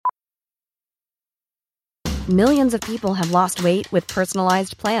Millions of people have lost weight with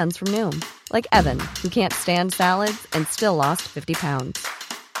personalized plans from Noom. Like Evan, who can't stand salads and still lost 50 pounds.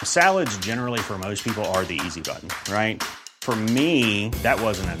 Salads generally for most people are the easy button, right? For me, that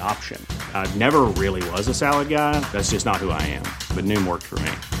wasn't an option. I never really was a salad guy. That's just not who I am. But Noom worked for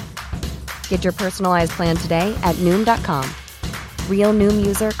me. Get your personalized plan today at Noom.com. Real Noom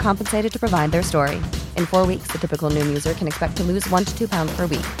user compensated to provide their story. In 4 weeks, the typical Noom user can expect to lose 1 to 2 pounds per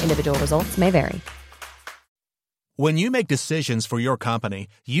week. Individual results may vary. When you make decisions for your company,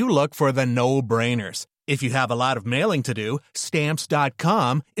 you look for the no-brainers. If you have a lot of mailing to do,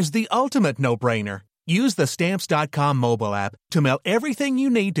 Stamps.com is the ultimate no-brainer. Use the Stamps.com mobile app to mail everything you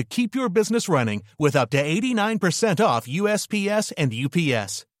need to keep your business running with up to 89% off USPS and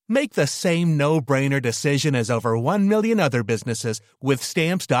UPS. Make the same no-brainer decision as over 1 million other businesses with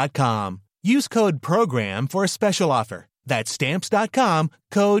Stamps.com. Use code PROGRAM for a special offer. That's Stamps.com,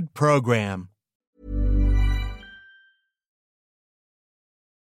 code PROGRAM.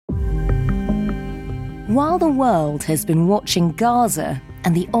 While the world has been watching Gaza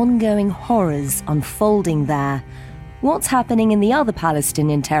and the ongoing horrors unfolding there, what's happening in the other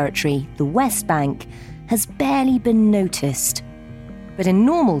Palestinian territory, the West Bank, has barely been noticed. But in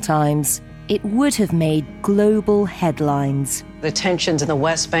normal times, it would have made global headlines. The tensions in the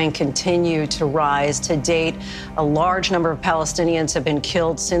West Bank continue to rise. To date, a large number of Palestinians have been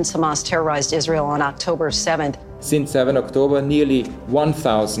killed since Hamas terrorized Israel on October 7th. Since 7 October, nearly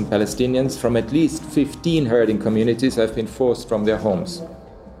 1,000 Palestinians from at least 15 herding communities have been forced from their homes.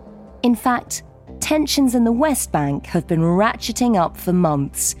 In fact, tensions in the West Bank have been ratcheting up for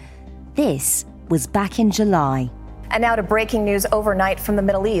months. This was back in July. And now to breaking news overnight from the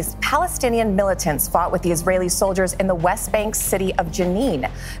Middle East. Palestinian militants fought with the Israeli soldiers in the West Bank city of Jenin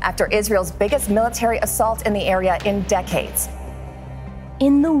after Israel's biggest military assault in the area in decades.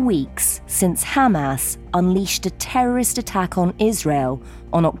 In the weeks since Hamas unleashed a terrorist attack on Israel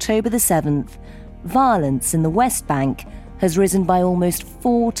on October the 7th, violence in the West Bank has risen by almost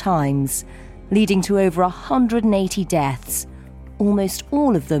 4 times, leading to over 180 deaths, almost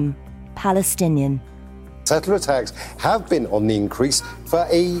all of them Palestinian. Settler attacks have been on the increase for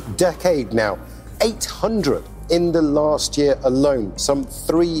a decade now. 800 in the last year alone, some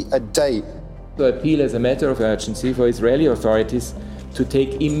 3 a day. To appeal as a matter of urgency for Israeli authorities to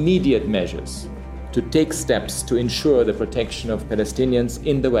take immediate measures, to take steps to ensure the protection of Palestinians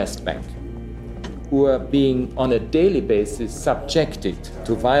in the West Bank, who are being on a daily basis subjected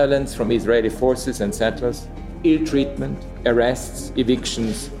to violence from Israeli forces and settlers, ill treatment, arrests,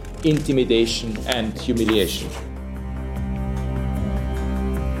 evictions, intimidation and humiliation.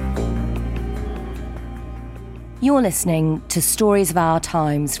 You're listening to Stories of Our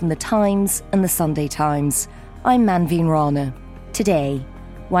Times from The Times and The Sunday Times. I'm Manveen Rana. Today,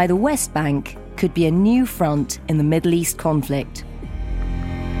 why the West Bank could be a new front in the Middle East conflict.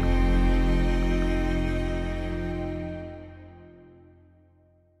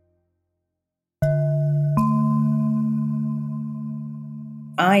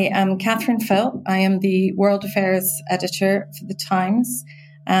 I am Catherine Philp. I am the World Affairs Editor for The Times,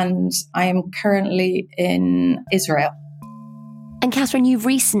 and I am currently in Israel. And Catherine, you've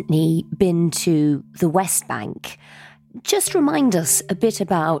recently been to the West Bank. Just remind us a bit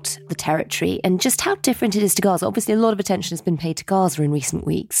about the territory and just how different it is to Gaza. Obviously, a lot of attention has been paid to Gaza in recent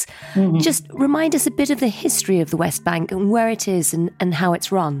weeks. Mm-hmm. Just remind us a bit of the history of the West Bank and where it is and how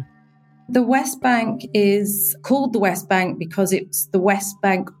it's run. The West Bank is called the West Bank because it's the West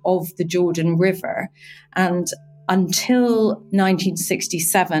Bank of the Jordan River. And until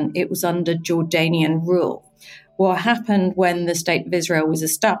 1967, it was under Jordanian rule. What happened when the State of Israel was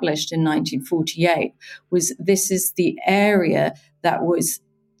established in 1948 was this is the area that was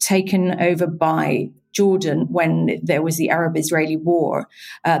taken over by Jordan when there was the Arab-Israeli war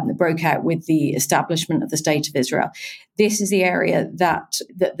that broke out with the establishment of the State of Israel. This is the area that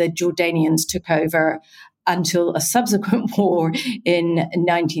the Jordanians took over until a subsequent war in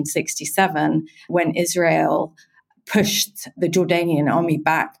 1967 when Israel pushed the Jordanian army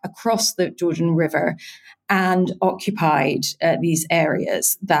back across the Jordan River and occupied these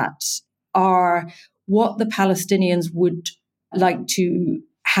areas that are what the Palestinians would like to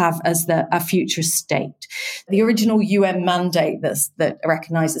have as a future state. The original UN mandate that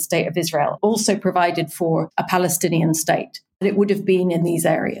recognized the State of Israel also provided for a Palestinian state. It would have been in these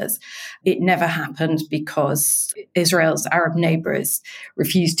areas. It never happened because Israel's Arab neighbors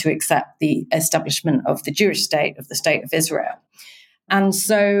refused to accept the establishment of the Jewish state, of the State of Israel. And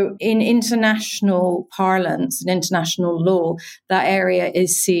so in international parlance, in international law, that area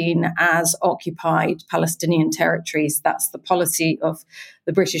is seen as occupied Palestinian territories. That's the policy of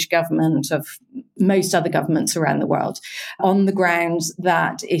the British government, of most other governments around the world, on the grounds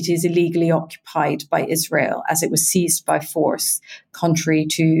that it is illegally occupied by Israel as it was seized by force, contrary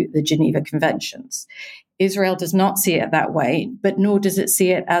to the Geneva Conventions. Israel does not see it that way, but nor does it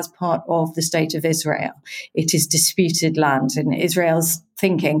see it as part of the state of Israel. It is disputed land in Israel's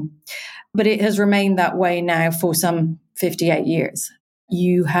thinking, but it has remained that way now for some 58 years.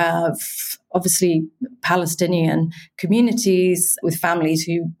 You have obviously Palestinian communities with families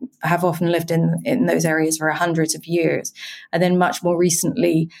who have often lived in those areas for hundreds of years. And then much more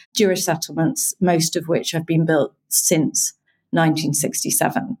recently, Jewish settlements, most of which have been built since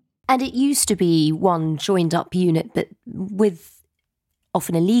 1967. And it used to be one joined up unit, but with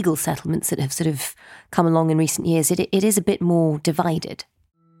often illegal settlements that have sort of come along in recent years, it is a bit more divided.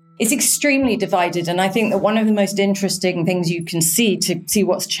 It's extremely divided. And I think that one of the most interesting things you can see to see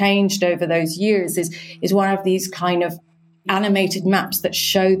what's changed over those years is one of these kind of animated maps that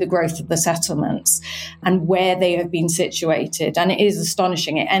show the growth of the settlements and where they have been situated. And it is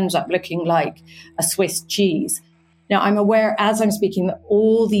astonishing. It ends up looking like a Swiss cheese. Now, I'm aware as I'm speaking that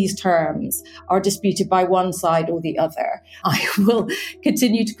all these terms are disputed by one side or the other. I will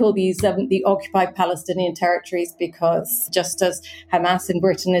continue to call these the occupied Palestinian territories because just as Hamas in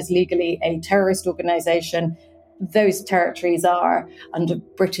Britain is legally a terrorist organization, those territories are, under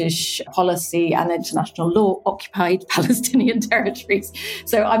British policy and international law, occupied Palestinian territories.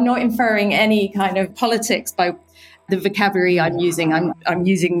 So I'm not inferring any kind of politics by the vocabulary I'm using. I'm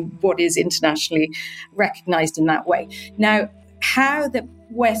using what is internationally recognized in that way. Now, how the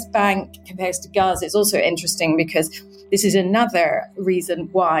West Bank compares to Gaza is also interesting because this is another reason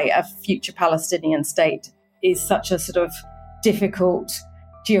why a future Palestinian state is such a sort of difficult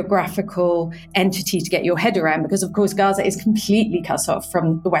geographical entity to get your head around, because of course Gaza is completely cut off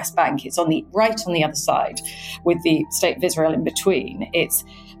from the West Bank. It's on the other side with the state of Israel in between.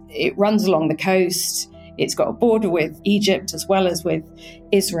 It runs along the coast. It's got a border with Egypt as well as with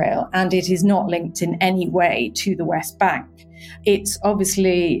Israel, and it is not linked in any way to the West Bank. It's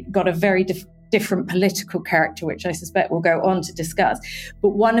obviously got a very different political character, which I suspect we'll go on to discuss. But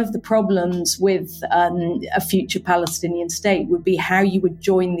one of the problems with a future Palestinian state would be how you would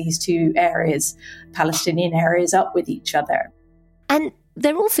join these two areas, Palestinian areas, up with each other. And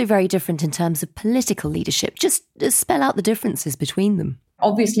they're also very different in terms of political leadership. Just spell out the differences between them.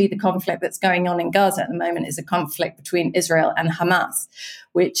 Obviously, the conflict that's going on in Gaza at the moment is a conflict between Israel and Hamas,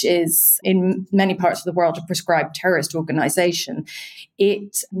 which is in many parts of the world a prescribed terrorist organization.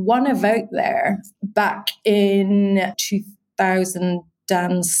 It won a vote there back in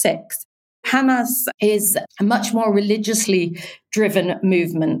 2006. Hamas is a much more religiously driven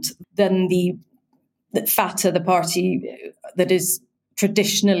movement than the Fatah, the party that is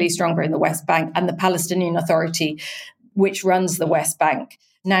traditionally stronger in the West Bank, and the Palestinian Authority, which runs the West Bank.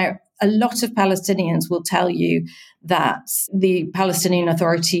 Now, a lot of Palestinians will tell you that the Palestinian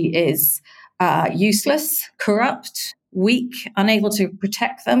Authority is useless, corrupt, weak, unable to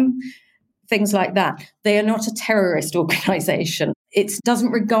protect them, things like that. They are not a terrorist organization. It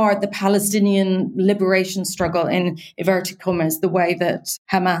doesn't regard the Palestinian liberation struggle in inverted commas the way that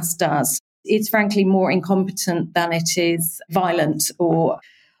Hamas does. It's frankly more incompetent than it is violent or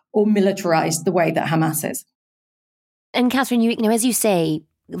militarized the way that Hamas is. And Catherine, you know, as you say,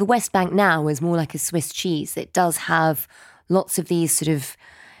 the West Bank now is more like a Swiss cheese. It does have lots of these sort of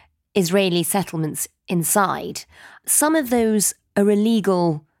Israeli settlements inside. Some of those are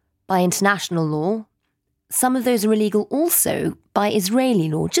illegal by international law. Some of those are illegal also by Israeli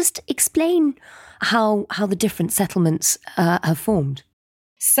law. Just explain how the different settlements have formed.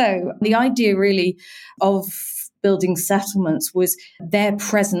 So the idea really of building settlements was their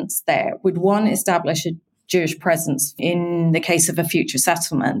presence there would, one, establish a Jewish presence in the case of a future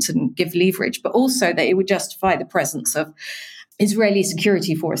settlement and give leverage, but also that it would justify the presence of Israeli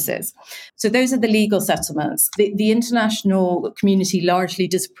security forces. So those are the legal settlements. The international community largely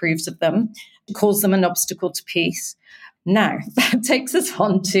disapproves of them, calls them an obstacle to peace. Now, that takes us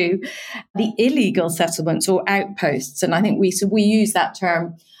on to the illegal settlements or outposts. And I think we use that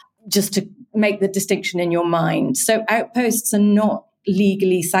term just to make the distinction in your mind. So outposts are not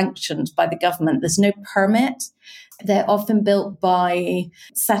legally sanctioned by the government. There's no permit. They're often built by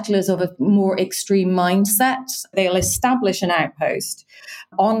settlers of a more extreme mindset. They'll establish an outpost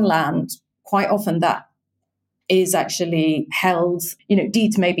on land. Quite often that is actually held,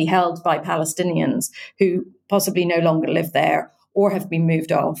 deeds may be held by Palestinians who possibly no longer live there or have been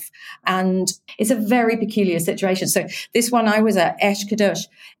moved off. And it's a very peculiar situation. So this one, I was at Esh Kadosh.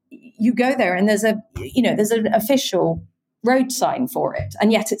 You go there and there's an official road sign for it.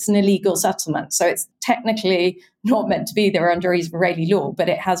 And yet it's an illegal settlement. So it's technically not meant to be there under Israeli law, but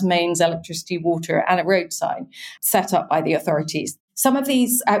it has mains, electricity, water, and a road sign set up by the authorities. Some of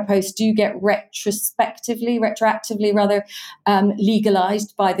these outposts do get retroactively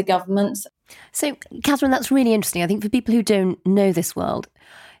legalized by the government. So, Catherine, that's really interesting. I think for people who don't know this world,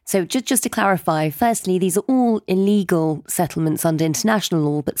 so just to clarify, firstly, these are all illegal settlements under international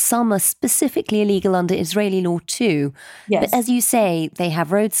law, but some are specifically illegal under Israeli law too. Yes. But as you say, they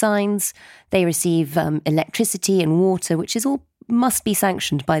have road signs, they receive electricity and water, which is all must be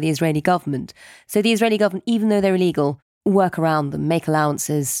sanctioned by the Israeli government. So the Israeli government, even though they're illegal, work around them, make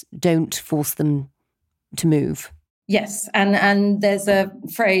allowances, don't force them to move. Yes, and there's a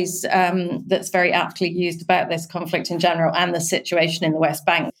phrase that's very aptly used about this conflict in general and the situation in the West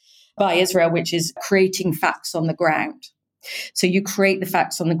Bank by Israel, which is creating facts on the ground. So you create the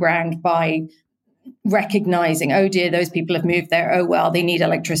facts on the ground by recognizing, oh dear, those people have moved there. Oh, well, they need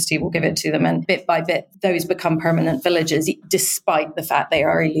electricity. We'll give it to them. And bit by bit, those become permanent villages, despite the fact they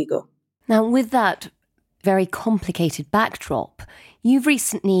are illegal. Now, with that very complicated backdrop, you've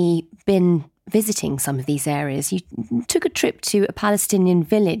recently been visiting some of these areas. You took a trip to a Palestinian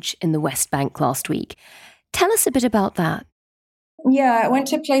village in the West Bank last week. Tell us a bit about that. Yeah, I went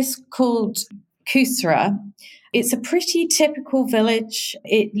to a place called Kusra. It's a pretty typical village.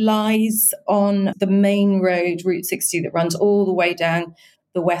 It lies on the main road, Route 60, that runs all the way down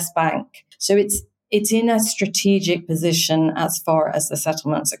the West Bank. So it's in a strategic position as far as the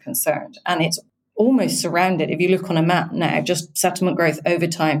settlements are concerned. And it's almost surrounded. If you look on a map now, just settlement growth over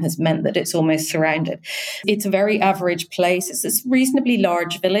time has meant that it's almost surrounded. It's a very average place. It's this reasonably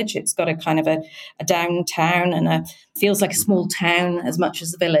large village. It's got a kind of a downtown and feels like a small town as much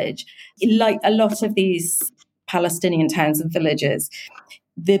as a village. Like a lot of these Palestinian towns and villages,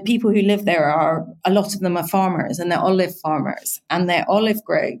 the people who live there a lot of them are farmers, and they're olive farmers, and their olive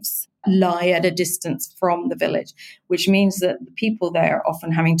groves lie at a distance from the village, which means that the people there are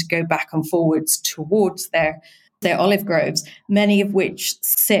often having to go back and forwards towards their olive groves, many of which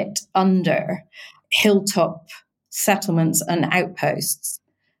sit under hilltop settlements and outposts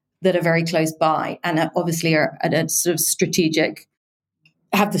that are very close by and obviously are at a sort of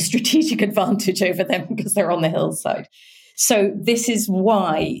have the strategic advantage over them because they're on the hillside. So this is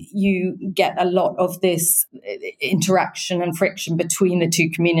why you get a lot of this interaction and friction between the two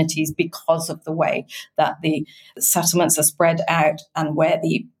communities, because of the way that the settlements are spread out and where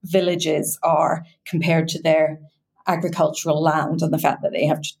the villages are compared to their agricultural land, and the fact that they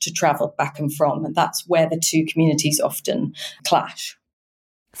have to travel back and from. And that's where the two communities often clash.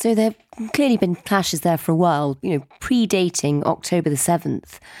 So there have clearly been clashes there for a while, predating October the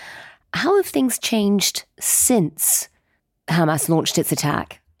 7th. How have things changed since Hamas launched its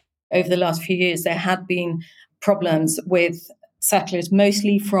attack? Over the last few years, there had been problems with settlers,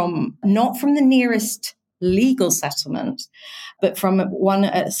 mostly not from the nearest legal settlement, but from one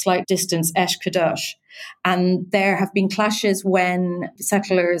at a slight distance, Esh Kadosh. And there have been clashes when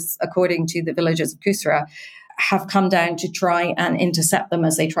settlers, according to the villagers of Kusra, have come down to try and intercept them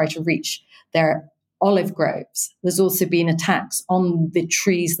as they try to reach their olive groves. There's also been attacks on the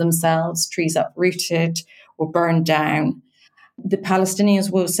trees themselves, trees uprooted or burned down. The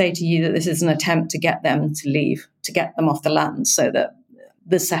Palestinians will say to you that this is an attempt to get them to leave, to get them off the land so that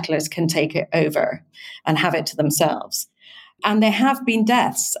the settlers can take it over and have it to themselves. And there have been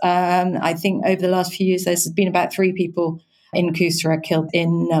deaths. I think over the last few years, there's been about 3 people in Kusra killed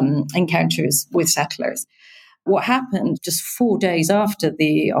in encounters with settlers. What happened just 4 days after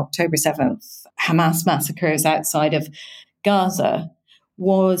the October 7th Hamas massacres outside of Gaza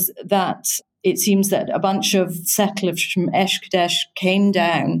was that it seems that a bunch of settlers from Esh Kadesh came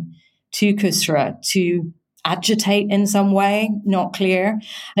down to Kusra to agitate in some way, not clear.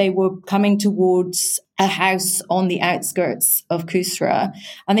 They were coming towards a house on the outskirts of Kusra,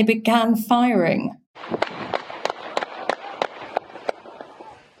 and they began firing.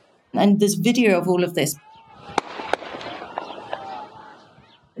 And there's video of all of this.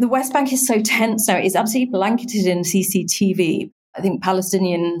 The West Bank is so tense now. It's absolutely blanketed in CCTV. I think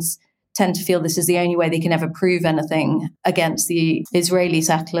Palestinians tend to feel this is the only way they can ever prove anything against the Israeli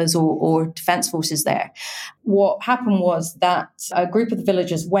settlers or defense forces there. What happened was that a group of the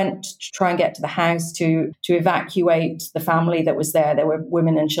villagers went to try and get to the house to evacuate the family that was there. There were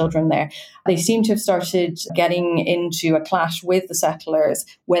women and children there. They seem to have started getting into a clash with the settlers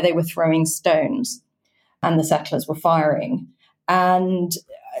where they were throwing stones and the settlers were firing. And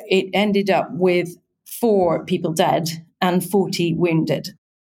it ended up with 4 people dead and 40 wounded.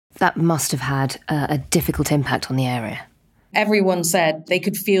 That must have had a difficult impact on the area. Everyone said they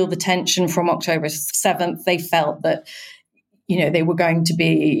could feel the tension from October 7th. They felt that they were going to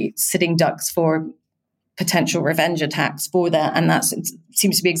be sitting ducks for potential revenge attacks for that. And that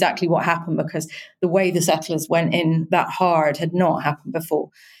seems to be exactly what happened, because the way the settlers went in that hard had not happened before.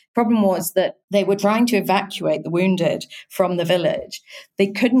 Problem was that they were trying to evacuate the wounded from the village. They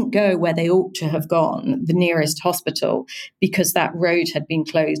couldn't go where they ought to have gone, the nearest hospital, because that road had been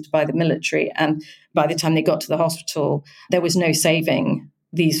closed by the military. And by the time they got to the hospital, there was no saving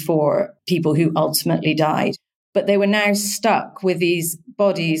these 4 people who ultimately died. But they were now stuck with these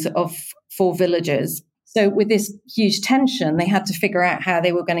bodies of 4 villagers. So with this huge tension, they had to figure out how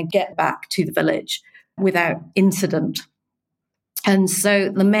they were going to get back to the village without incident. And so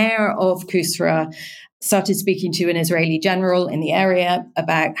the mayor of Kusra started speaking to an Israeli general in the area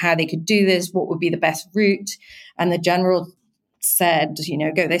about how they could do this, what would be the best route. And the general said,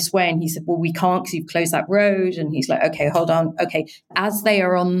 go this way. And he said, well, we can't because you've closed that road. And he's like, okay, hold on. Okay. As they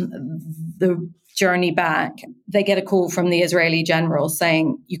are on the journey back, they get a call from the Israeli general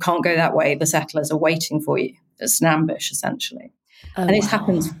saying, you can't go that way. The settlers are waiting for you. It's an ambush, essentially. And this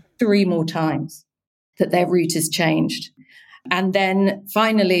happens 3 more times, that their route is changed. And then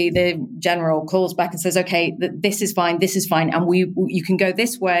finally, the general calls back and says, okay, this is fine, and you can go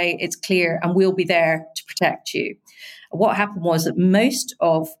this way, it's clear, and we'll be there to protect you. What happened was that most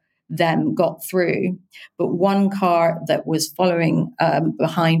of them got through, but one car that was following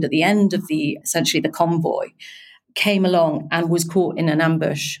behind at the end of essentially the convoy came along and was caught in an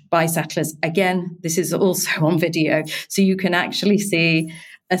ambush by settlers. Again, this is also on video, so you can actually see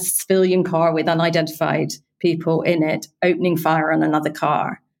a civilian car with unidentified people in it opening fire on another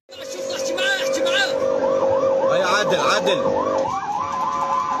car.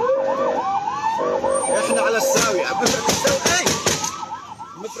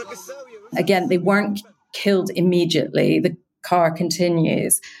 Again, they weren't killed immediately. The car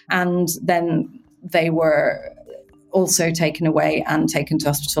continues, and then they were also taken away and taken to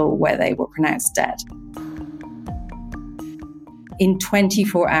hospital, where they were pronounced dead. In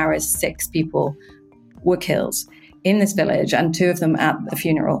 24 hours, 6 people were killed in this village, and 2 of them at the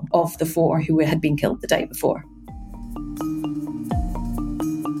funeral of the 4 who had been killed the day before.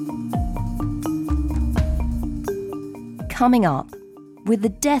 Coming up, with the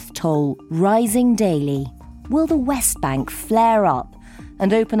death toll rising daily, will the West Bank flare up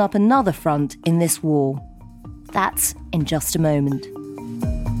and open up another front in this war? That's in just a moment.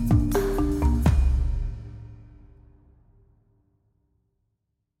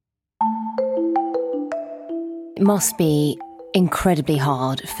 It must be incredibly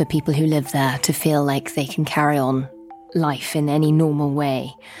hard for people who live there to feel like they can carry on life in any normal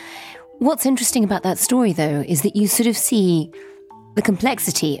way. What's interesting about that story, though, is that you sort of see the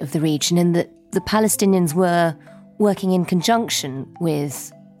complexity of the region, in that the Palestinians were working in conjunction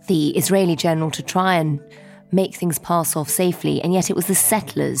with the Israeli general to try and make things pass off safely, and yet it was the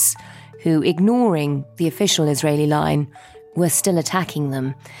settlers who, ignoring the official Israeli line, were still attacking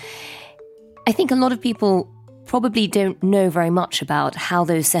them. I think a lot of people probably don't know very much about how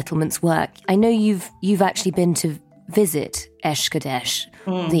those settlements work. I know you've actually been to visit Esh Kadesh,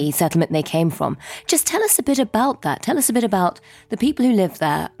 the settlement they came from. Just tell us a bit about that. Tell us a bit about the people who live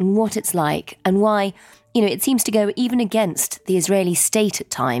there and what it's like, and why, it seems to go even against the Israeli state at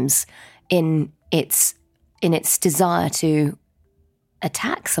times in its desire to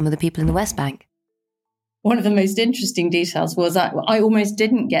attack some of the people in the West Bank. One of the most interesting details was I almost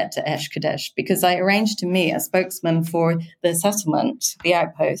didn't get to Esh Kadesh because I arranged to meet a spokesman for the settlement, the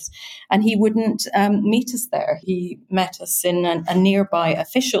outpost, and he wouldn't meet us there. He met us in a nearby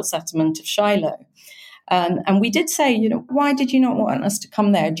official settlement of Shiloh. And we did say, why did you not want us to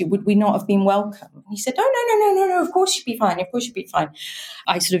come there? Would we not have been welcome? And he said, no, of course you'd be fine.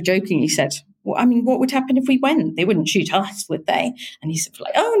 I sort of jokingly said, well, what would happen if we went? They wouldn't shoot us, would they? And he said,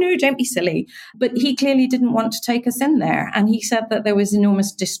 oh, no, don't be silly. But he clearly didn't want to take us in there. And he said that there was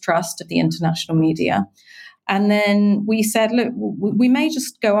enormous distrust of the international media. And then we said, look, we may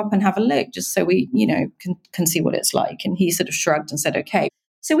just go up and have a look just so we, can see what it's like. And he sort of shrugged and said, okay.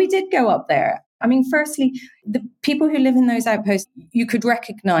 So we did go up there. Firstly, the people who live in those outposts, you could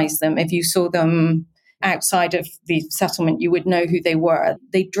recognize them if you saw them outside of the settlement. You would know who they were.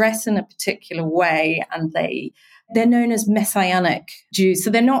 They dress in a particular way, and they're known as Messianic Jews.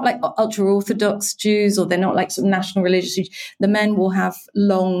 So they're not like ultra-Orthodox Jews, or they're not like some national religious Jews. The men will have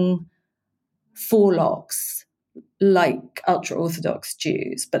long forelocks like ultra-Orthodox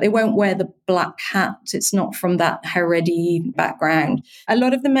Jews, but they won't wear the black hat. It's not from that Haredi background. A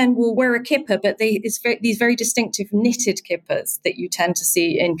lot of the men will wear a kippah, but these very distinctive knitted kippahs that you tend to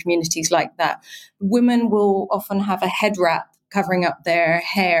see in communities like that. Women will often have a head wrap covering up their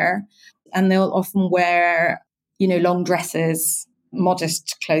hair, and they'll often wear, long dresses,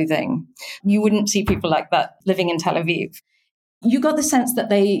 modest clothing. You wouldn't see people like that living in Tel Aviv. You got the sense that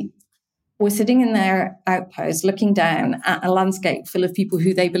they were sitting in their outpost looking down at a landscape full of people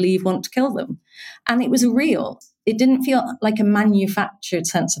who they believe want to kill them. And it was real. It didn't feel like a manufactured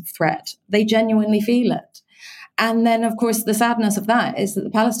sense of threat. They genuinely feel it. And then, of course, the sadness of that is that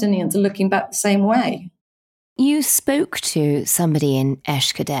the Palestinians are looking back the same way. You spoke to somebody in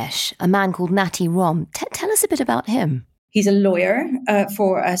Esh Kadesh, a man called Nati Rom. Tell us a bit about him. He's a lawyer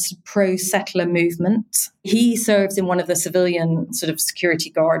for a pro-settler movement. He serves in one of the civilian sort of security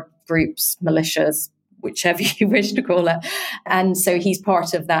guard groups, militias, whichever you wish to call it. And so he's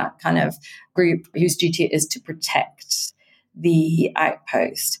part of that kind of group whose duty it is to protect the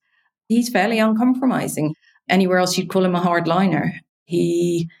outpost. He's fairly uncompromising. Anywhere else you'd call him a hardliner.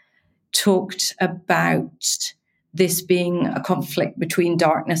 He talked about this being a conflict between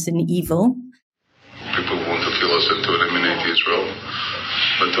darkness and evil. People want to kill us and to eliminate Israel,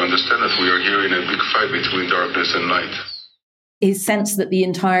 but to understand that we are here in a big fight between darkness and light. His sense that the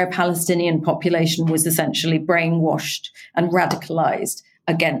entire Palestinian population was essentially brainwashed and radicalized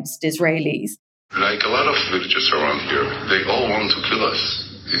against Israelis. Like a lot of villages around here, they all want to kill us.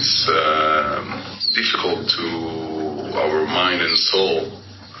 It's difficult to our mind and soul,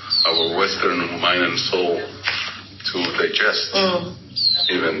 our Western mind and soul, to digest.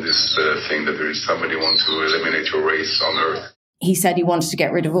 Even this thing that there is somebody want to eliminate your race on earth. He said he wanted to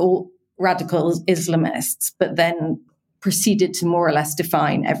get rid of all radical Islamists, but then proceeded to more or less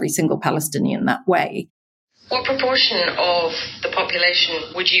define every single Palestinian that way. What proportion of the population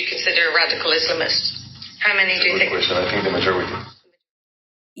would you consider a radical Islamist? How many do you think? Question. I think the majority.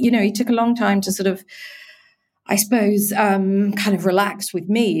 He took a long time to sort of, I suppose, kind of relax with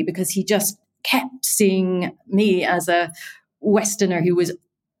me, because he just kept seeing me as a Westerner who was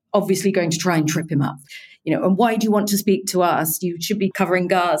obviously going to try and trip him up. And why do you want to speak to us? You should be covering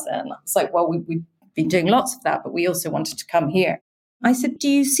Gaza. And it's like, well, we've been doing lots of that, but we also wanted to come here. I said, do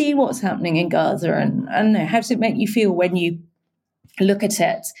you see what's happening in Gaza? And how does it make you feel when you look at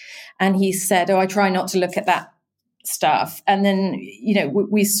it? And he said, I try not to look at that stuff. And then,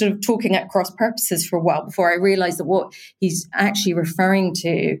 we sort of talking at cross purposes for a while before I realized that what he's actually referring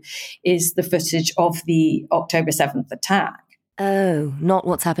to is the footage of the October 7th attack. Oh, not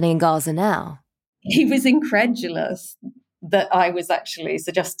what's happening in Gaza now. He was incredulous that I was actually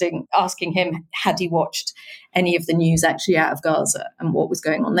asking him, had he watched any of the news actually out of Gaza and what was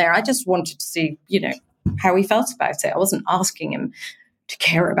going on there. I just wanted to see, how he felt about it. I wasn't asking him to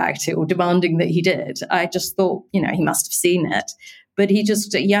care about it or demanding that he did. I just thought, he must have seen it. But he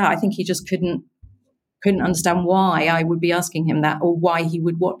just, I think he just couldn't understand why I would be asking him that or why he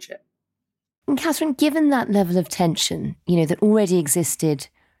would watch it. And Catherine, given that level of tension, that already existed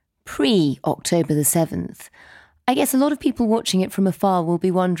pre-October the 7th, I guess a lot of people watching it from afar will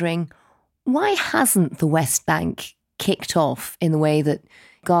be wondering, why hasn't the West Bank kicked off in the way that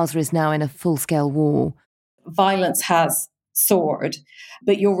Gaza is now in a full-scale war? Violence has soared,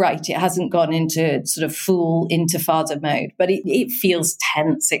 but you're right, it hasn't gone into sort of full intifada mode, but it feels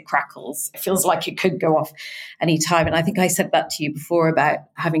tense, it crackles, it feels like it could go off any time. And I think I said that to you before about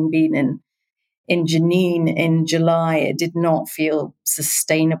having been in Jenin in July. It did not feel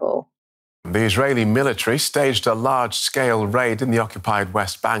sustainable. The Israeli military staged a large-scale raid in the occupied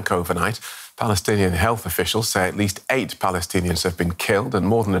West Bank overnight. Palestinian health officials say at least 8 Palestinians have been killed and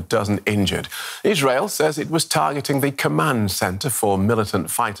more than a dozen injured. Israel says it was targeting the command centre for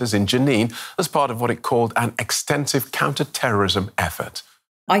militant fighters in Jenin as part of what it called an extensive counter-terrorism effort.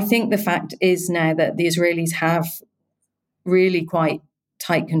 I think the fact is now that the Israelis have really quite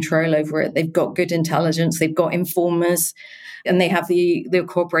tight control over it. They've got good intelligence, they've got informers, and they have the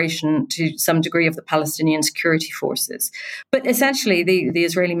cooperation to some degree of the Palestinian security forces. But essentially, the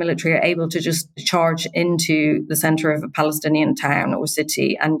Israeli military are able to just charge into the center of a Palestinian town or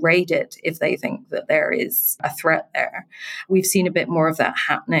city and raid it if they think that there is a threat there. We've seen a bit more of that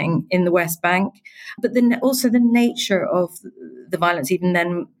happening in the West Bank. But then also the nature of the violence, even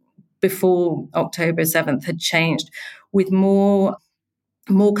then before October 7th, had changed with more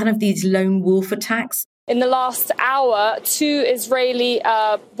kind of these lone wolf attacks. In the last hour, 2 Israeli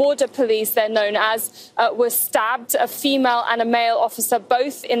border police, they're known as, were stabbed, a female and a male officer,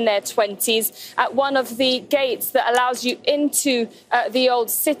 both in their 20s, at one of the gates that allows you into the old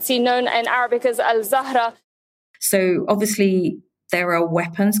city, known in Arabic as Al-Zahra. So obviously there are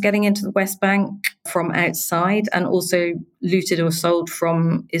weapons getting into the West Bank from outside and also looted or sold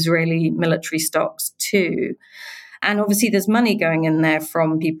from Israeli military stocks too. And obviously there's money going in there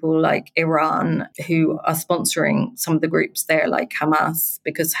from people like Iran who are sponsoring some of the groups there, like Hamas,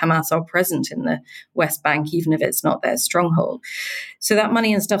 because Hamas are present in the West Bank, even if it's not their stronghold. So that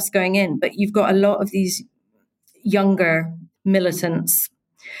money and stuff's going in. But you've got a lot of these younger militants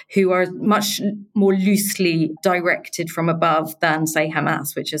who are much more loosely directed from above than, say,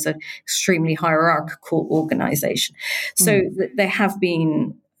 Hamas, which is an extremely hierarchical organization. So there have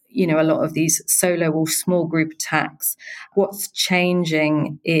been, a lot of these solo or small group attacks. What's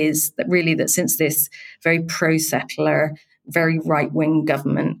changing is that since this very pro-settler, very right-wing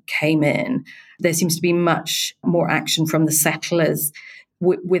government came in, there seems to be much more action from the settlers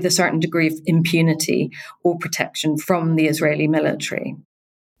with a certain degree of impunity or protection from the Israeli military.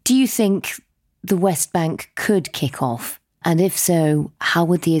 Do you think the West Bank could kick off? And if so, how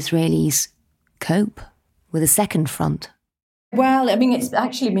would the Israelis cope with a second front? Well, it's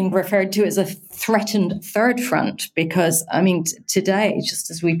actually being referred to as a threatened third front because, today,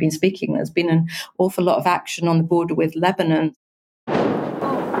 just as we've been speaking, there's been an awful lot of action on the border with Lebanon.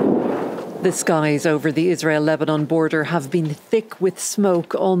 The skies over the Israel-Lebanon border have been thick with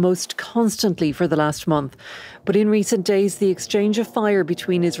smoke almost constantly for the last month. But in recent days, the exchange of fire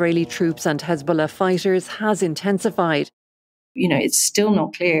between Israeli troops and Hezbollah fighters has intensified. It's still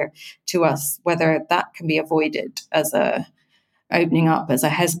not clear to us whether that can be avoided as opening up as a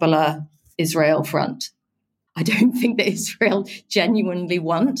Hezbollah-Israel front. I don't think that Israel genuinely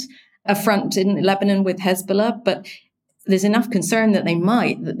want a front in Lebanon with Hezbollah, but there's enough concern that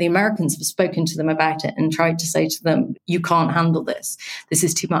that the Americans have spoken to them about it and tried to say to them, you can't handle this. This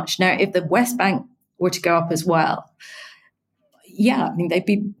is too much. Now, if the West Bank were to go up as well, they'd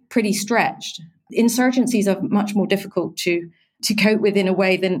be pretty stretched. Insurgencies are much more difficult to cope with in a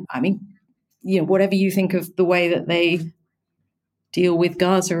way than, whatever you think of the way that they deal with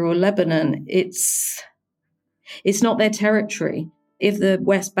Gaza or Lebanon, it's not their territory. If the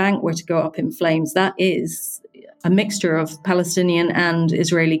West Bank were to go up in flames, that is a mixture of Palestinian and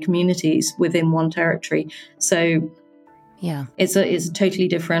Israeli communities within one territory. So, it's a totally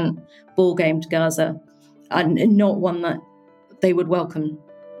different ballgame to Gaza, and not one that they would welcome.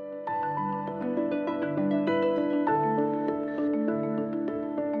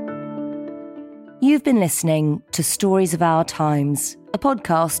 You've been listening to Stories of Our Times, a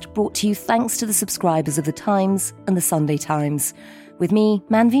podcast brought to you thanks to the subscribers of The Times and The Sunday Times, with me,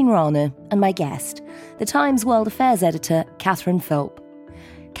 Manveen Rana, and my guest, The Times World Affairs editor, Catherine Philp.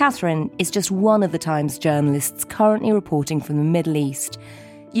 Catherine is just one of The Times journalists currently reporting from the Middle East.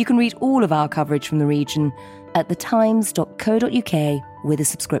 You can read all of our coverage from the region at thetimes.co.uk with a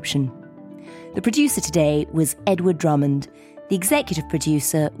subscription. The producer today was Edward Drummond. The executive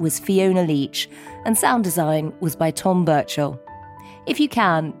producer was Fiona Leach, and sound design was by Tom Birchall. If you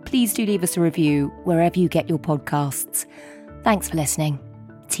can, please do leave us a review wherever you get your podcasts. Thanks for listening.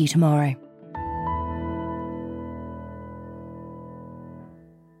 See you tomorrow.